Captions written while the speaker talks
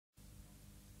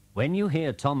When you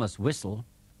hear Thomas whistle,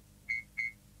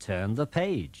 turn the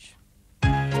page.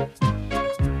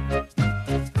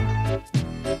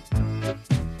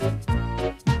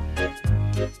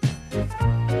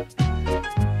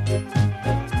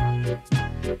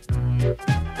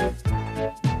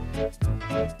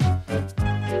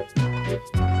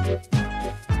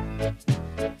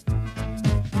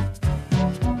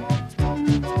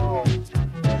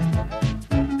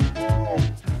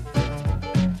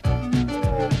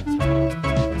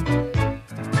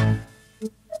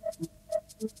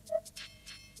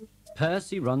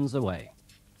 Percy runs away.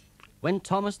 When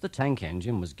Thomas the Tank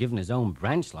Engine was given his own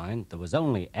branch line, there was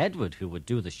only Edward who would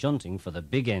do the shunting for the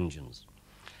big engines.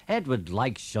 Edward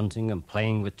liked shunting and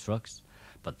playing with trucks,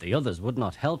 but the others would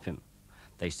not help him.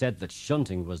 They said that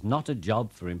shunting was not a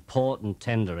job for important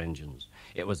tender engines.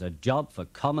 It was a job for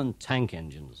common tank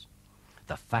engines.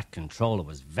 The Fat Controller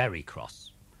was very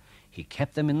cross. He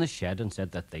kept them in the shed and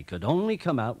said that they could only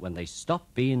come out when they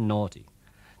stopped being naughty.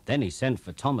 Then he sent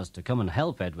for Thomas to come and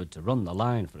help Edward to run the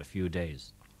line for a few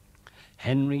days.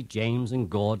 Henry, James, and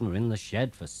Gordon were in the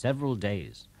shed for several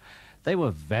days. They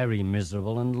were very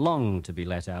miserable and longed to be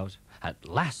let out. At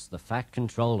last the Fat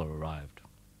Controller arrived.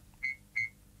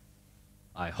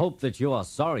 "I hope that you are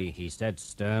sorry," he said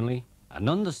sternly, "and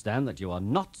understand that you are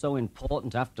not so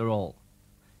important after all."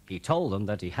 He told them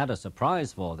that he had a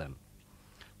surprise for them.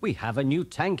 "We have a new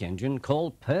tank engine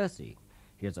called Percy.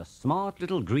 He is a smart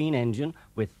little green engine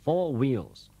with 4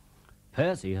 wheels.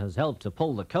 Percy has helped to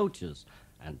pull the coaches,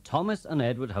 and Thomas and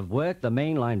Edward have worked the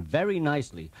main line very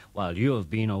nicely while you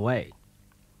have been away.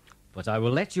 But I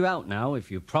will let you out now if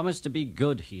you promise to be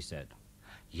good," he said.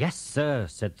 "Yes, sir,"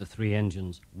 said the 3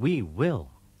 engines. "We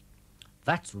will."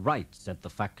 "That's right," said the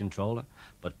Fat Controller,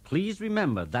 "but please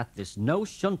remember that this no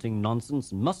shunting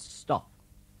nonsense must stop."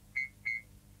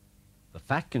 The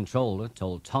Fat Controller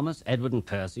told Thomas, Edward, and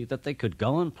Percy that they could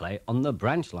go and play on the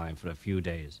branch line for a few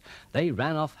days. They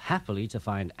ran off happily to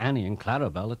find Annie and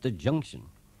Clarabelle at the junction.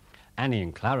 Annie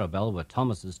and Clarabelle were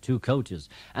Thomas's 2 coaches,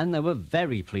 and they were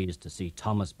very pleased to see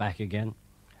Thomas back again.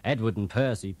 Edward and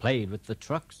Percy played with the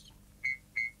trucks.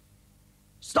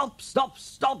 "Stop, stop,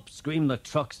 stop!" screamed the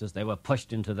trucks as they were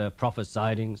pushed into their proper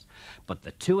sidings. But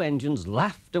the 2 engines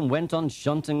laughed and went on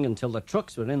shunting until the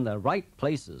trucks were in their right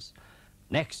places.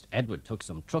 Next, Edward took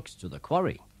some trucks to the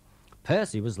quarry.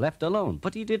 Percy was left alone,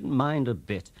 but he didn't mind a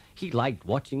bit. He liked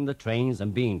watching the trains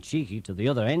and being cheeky to the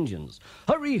other engines.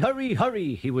 "Hurry, hurry,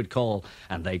 hurry," he would call,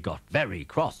 and they got very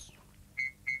cross.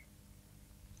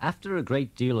 After a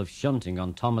great deal of shunting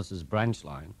on Thomas's branch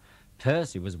line,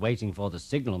 Percy was waiting for the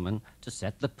signalman to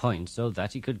set the point so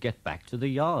that he could get back to the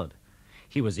yard.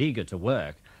 He was eager to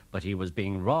work, but he was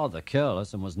being rather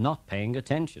careless and was not paying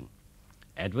attention.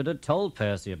 Edward had told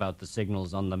Percy about the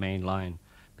signals on the main line.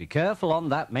 "Be careful on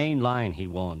that main line," he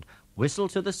warned. "Whistle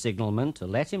to the signalman to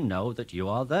let him know that you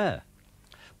are there."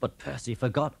 But Percy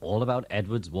forgot all about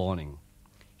Edward's warning.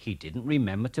 He didn't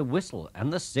remember to whistle,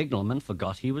 and the signalman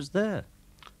forgot he was there.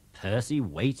 Percy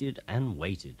waited and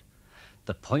waited.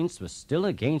 The points were still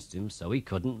against him, so he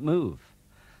couldn't move.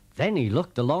 Then he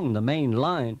looked along the main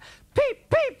line. "Peep,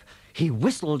 peep!" He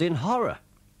whistled in horror.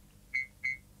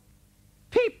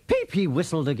 "Peep, peep!" he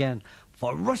whistled again,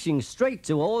 for rushing straight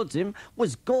towards him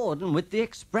was Gordon with the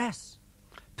express.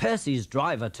 Percy's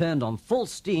driver turned on full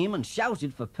steam and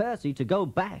shouted for Percy to go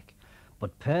back.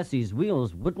 But Percy's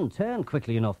wheels wouldn't turn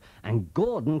quickly enough, and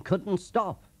Gordon couldn't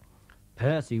stop.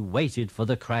 Percy waited for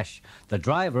the crash. The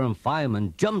driver and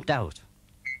fireman jumped out.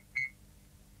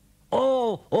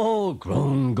 "Oh, oh,"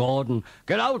 groaned Gordon,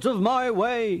 "get out of my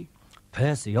way."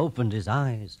 Percy opened his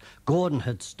eyes. Gordon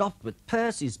had stopped with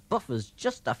Percy's buffers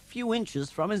just a few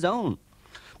inches from his own.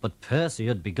 But Percy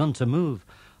had begun to move.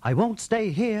 "I won't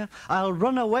stay here. I'll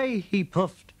run away," he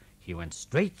puffed. He went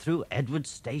straight through Edward's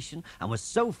station and was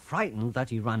so frightened that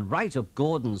he ran right up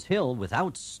Gordon's hill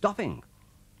without stopping.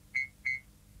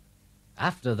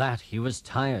 After that, he was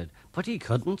tired, but he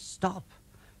couldn't stop.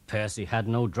 Percy had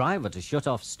no driver to shut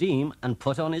off steam and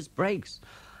put on his brakes.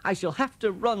 "I shall have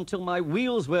to run till my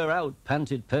wheels wear out,"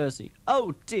 panted Percy.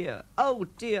 Oh dear,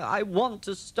 I want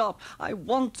to stop, I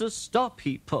want to stop,"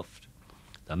 he puffed.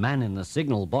 The man in the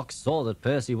signal box saw that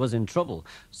Percy was in trouble,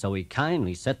 so he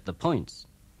kindly set the points.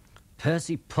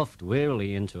 Percy puffed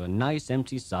wearily into a nice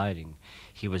empty siding.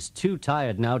 He was too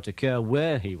tired now to care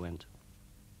where he went.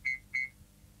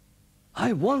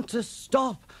 "I want to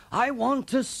stop, I want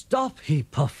to stop," he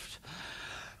puffed.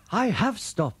 I have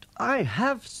stopped,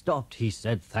 he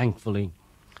said thankfully.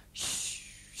 "Shh,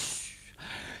 shh,"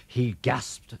 he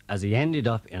gasped as he ended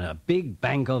up in a big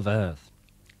bank of earth.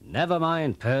 "Never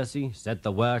mind, Percy," said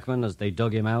the workmen as they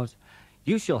dug him out.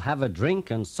 You shall have a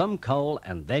drink and some coal,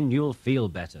 and then you'll feel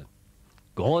better."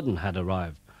 Gordon had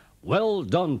arrived. "Well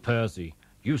done, Percy.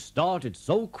 You started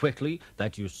so quickly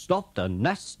that you stopped a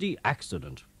nasty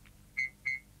accident."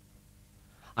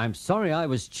 "I'm sorry I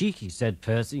was cheeky," said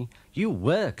Percy. "You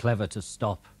were clever to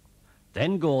stop."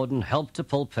 Then Gordon helped to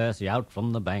pull Percy out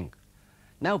from the bank.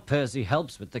 Now Percy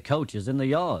helps with the coaches in the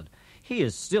yard. He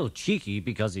is still cheeky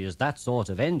because he is that sort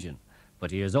of engine,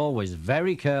 but he is always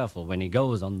very careful when he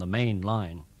goes on the main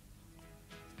line.